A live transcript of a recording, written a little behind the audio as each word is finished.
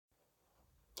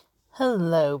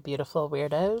Hello, beautiful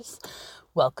weirdos.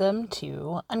 Welcome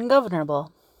to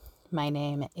Ungovernable. My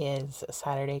name is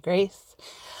Saturday Grace,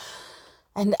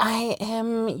 and I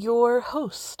am your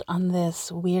host on this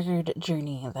weird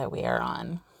journey that we are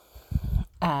on.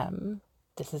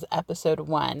 This is episode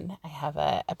 1. I have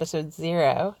a episode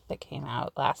 0 that came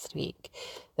out last week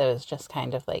that was just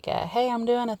kind of like a, hey, I'm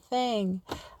doing a thing.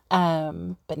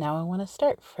 But now I want to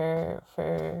start for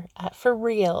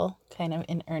real, kind of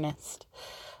in earnest.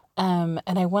 And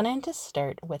I wanted to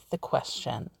start with the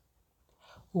question,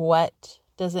 what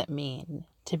does it mean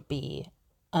to be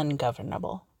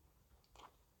ungovernable?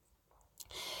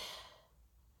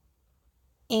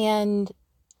 And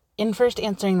in first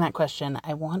answering that question,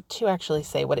 I want to actually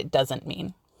say what it doesn't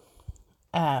mean.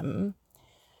 And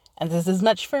this is as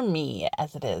much for me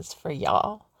as it is for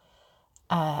y'all.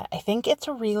 I think it's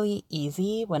really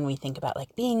easy when we think about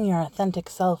like being your authentic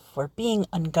self or being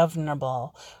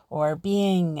ungovernable or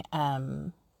being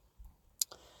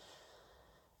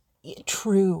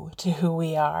true to who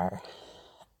we are.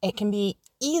 It can be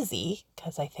easy,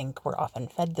 because I think we're often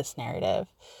fed this narrative,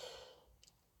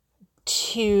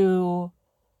 to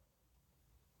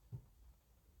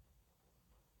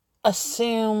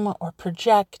assume or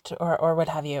project or what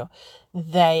have you,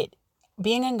 that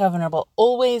being ungovernable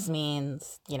always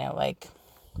means, like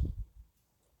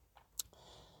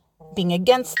being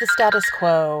against the status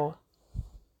quo,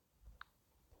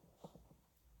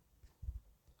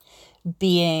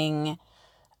 being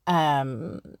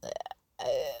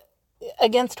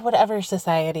against whatever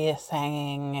society is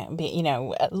saying,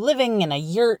 living in a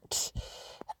yurt,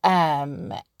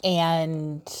 and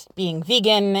being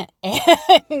vegan,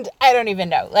 and I don't even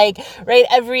know, right?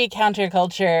 Every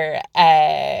counterculture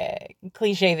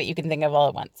cliche that you can think of all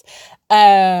at once.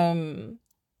 And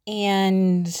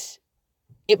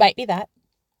it might be that,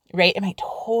 right? It might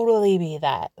totally be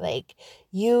that. Like,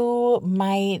 you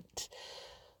might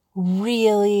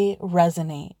really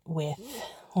resonate with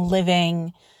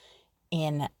living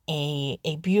in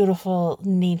a beautiful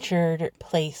natured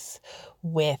place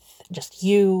with just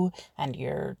you and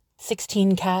your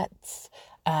 16 cats.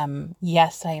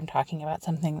 Yes, I am talking about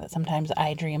something that sometimes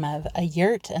I dream of, a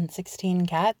yurt and 16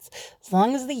 cats. As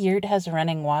long as the yurt has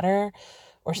running water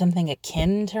or something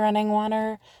akin to running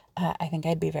water, I think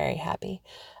I'd be very happy.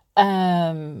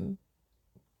 But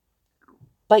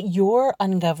your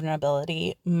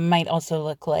ungovernability might also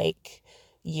look like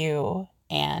you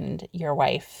and your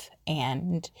wife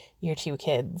and your 2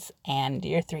 kids and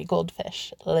your 3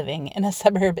 goldfish living in a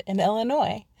suburb in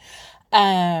Illinois.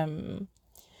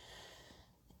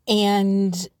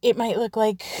 And it might look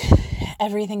like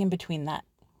everything in between that,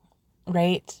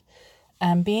 right?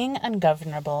 Being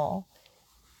ungovernable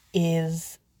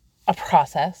is a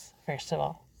process, first of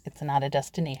all. It's not a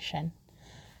destination.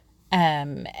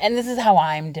 And this is how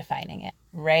I'm defining it,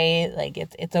 right? Like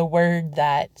it's a word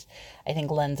that I think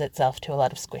lends itself to a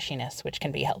lot of squishiness, which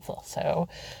can be helpful. So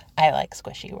I like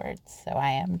squishy words. So I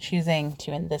am choosing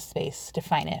to, in this space,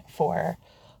 define it for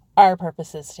our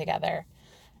purposes together.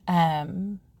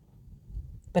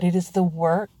 But it is the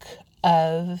work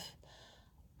of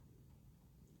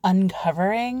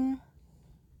uncovering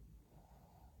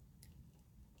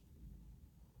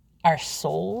our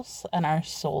souls and our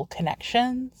soul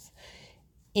connections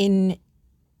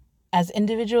as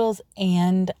individuals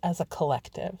and as a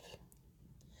collective.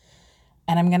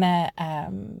 And I'm going to,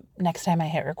 next time I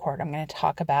hit record, I'm going to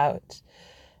talk about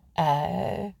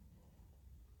that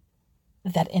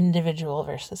individual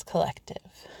versus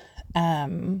collective.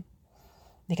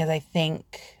 Because I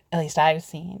think, at least I've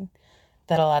seen,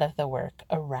 that a lot of the work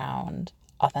around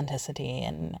authenticity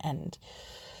and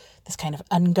this kind of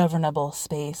ungovernable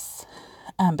space,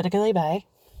 particularly by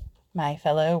my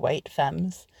fellow white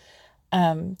femmes,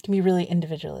 can be really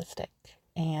individualistic,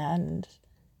 and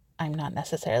I'm not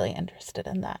necessarily interested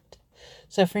in that.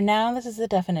 So for now, this is the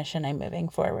definition I'm moving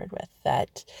forward with,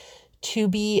 that to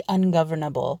be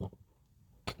ungovernable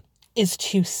is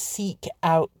to seek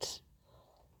out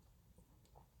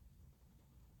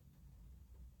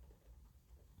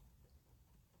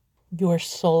your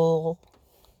soul's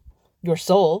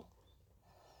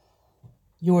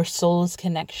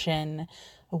connection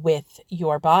with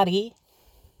your body.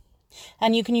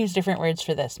 And you can use different words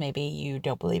for this. Maybe you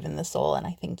don't believe in the soul, and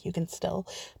I think you can still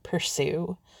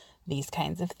pursue these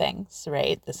kinds of things,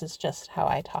 right? This is just how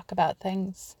I talk about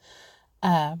things.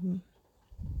 And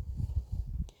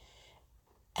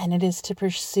it is to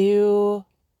pursue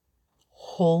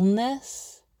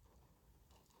wholeness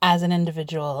as an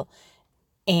individual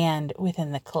and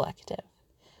within the collective,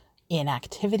 in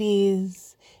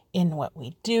activities, in what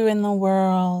we do in the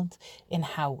world, in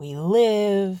how we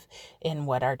live, in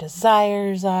what our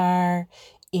desires are,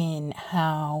 in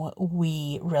how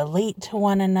we relate to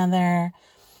one another,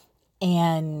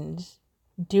 and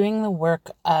doing the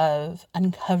work of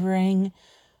uncovering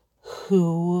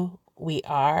who we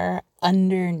are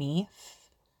underneath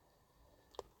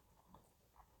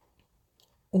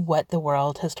what the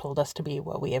world has told us to be,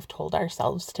 what we have told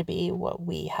ourselves to be, what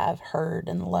we have heard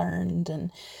and learned.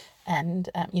 And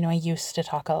I used to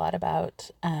talk a lot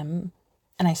about, and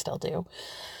I still do,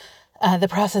 the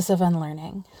process of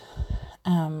unlearning,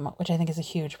 which I think is a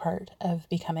huge part of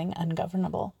becoming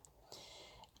ungovernable.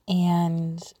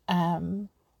 And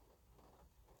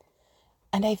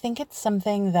I think it's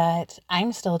something that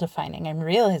I'm still defining. I'm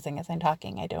realizing as I'm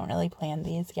talking, I don't really plan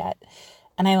these yet.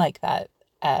 And I like that,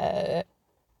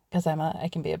 because I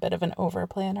can be a bit of an over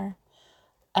planner.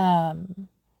 But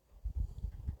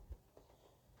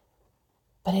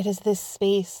it is this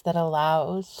space that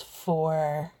allows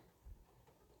for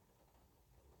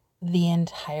the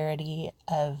entirety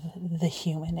of the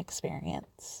human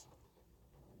experience.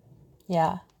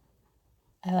 Yeah,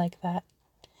 I like that.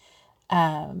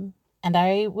 And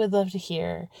I would love to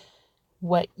hear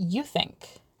what you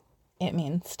think it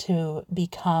means to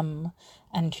become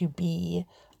and to be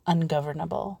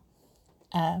ungovernable.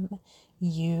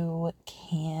 You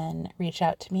can reach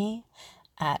out to me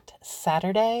at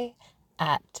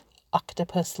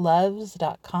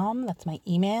saturday@octopusloves.com. That's my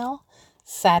email.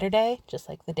 Saturday, just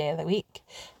like the day of the week,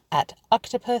 at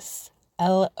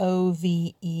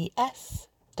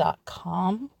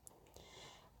octopusloves.com.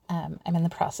 I'm in the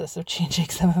process of changing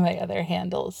some of my other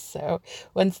handles, so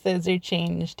once those are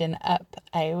changed and up,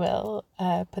 I will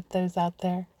put those out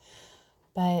there.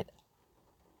 But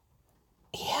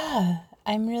yeah,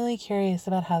 I'm really curious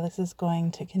about how this is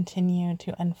going to continue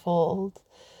to unfold.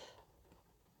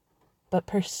 But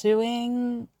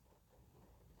pursuing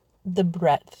the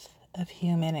breadth of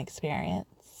human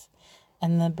experience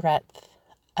and the breadth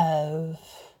of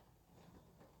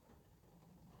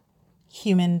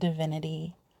human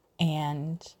divinity,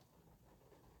 and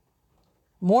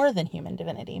more than human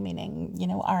divinity, meaning,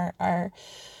 our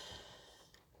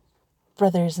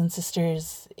brothers and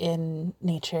sisters in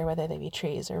nature, whether they be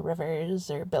trees or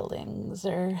rivers or buildings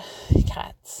or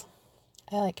cats.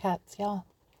 I like cats, y'all.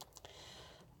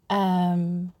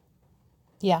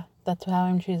 Yeah, that's how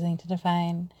I'm choosing to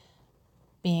define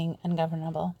being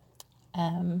ungovernable.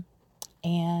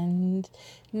 And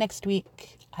next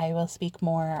week, I will speak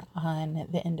more on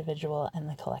the individual and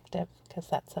the collective, because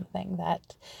that's something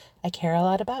that I care a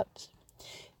lot about.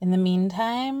 In the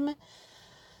meantime,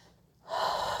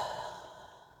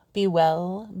 be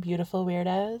well, beautiful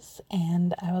weirdos,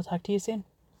 and I will talk to you soon.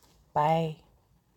 Bye.